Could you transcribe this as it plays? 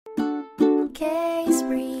case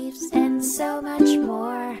briefs, and so much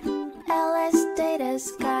more.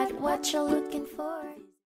 LSData's got what you're looking for.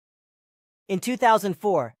 In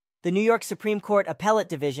 2004, the New York Supreme Court Appellate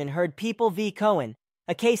Division heard People v. Cohen,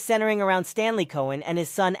 a case centering around Stanley Cohen and his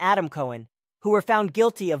son Adam Cohen, who were found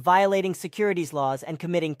guilty of violating securities laws and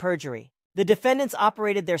committing perjury. The defendants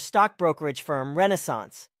operated their stock brokerage firm,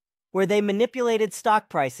 Renaissance, where they manipulated stock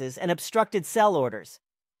prices and obstructed sell orders,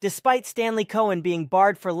 despite Stanley Cohen being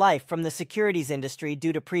barred for life from the securities industry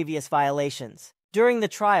due to previous violations. During the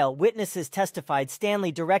trial, witnesses testified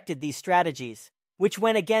Stanley directed these strategies, which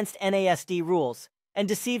went against NASD rules, and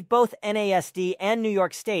deceived both NASD and New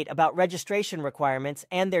York State about registration requirements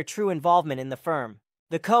and their true involvement in the firm.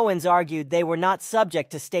 The Cohens argued they were not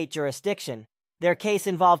subject to state jurisdiction. Their case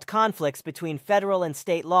involved conflicts between federal and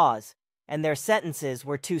state laws, and their sentences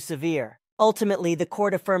were too severe. Ultimately, the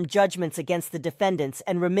court affirmed judgments against the defendants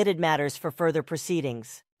and remitted matters for further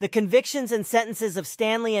proceedings. The convictions and sentences of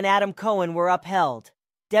Stanley and Adam Cohen were upheld,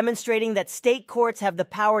 demonstrating that state courts have the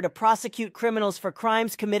power to prosecute criminals for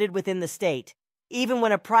crimes committed within the state, even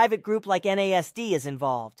when a private group like NASD is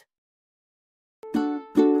involved.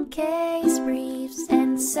 Case briefs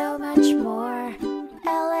and so much more.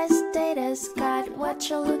 LSData's got what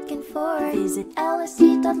you're looking for. Visit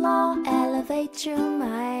LSD.law, elevate your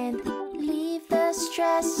mind, leave the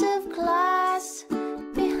stress of class.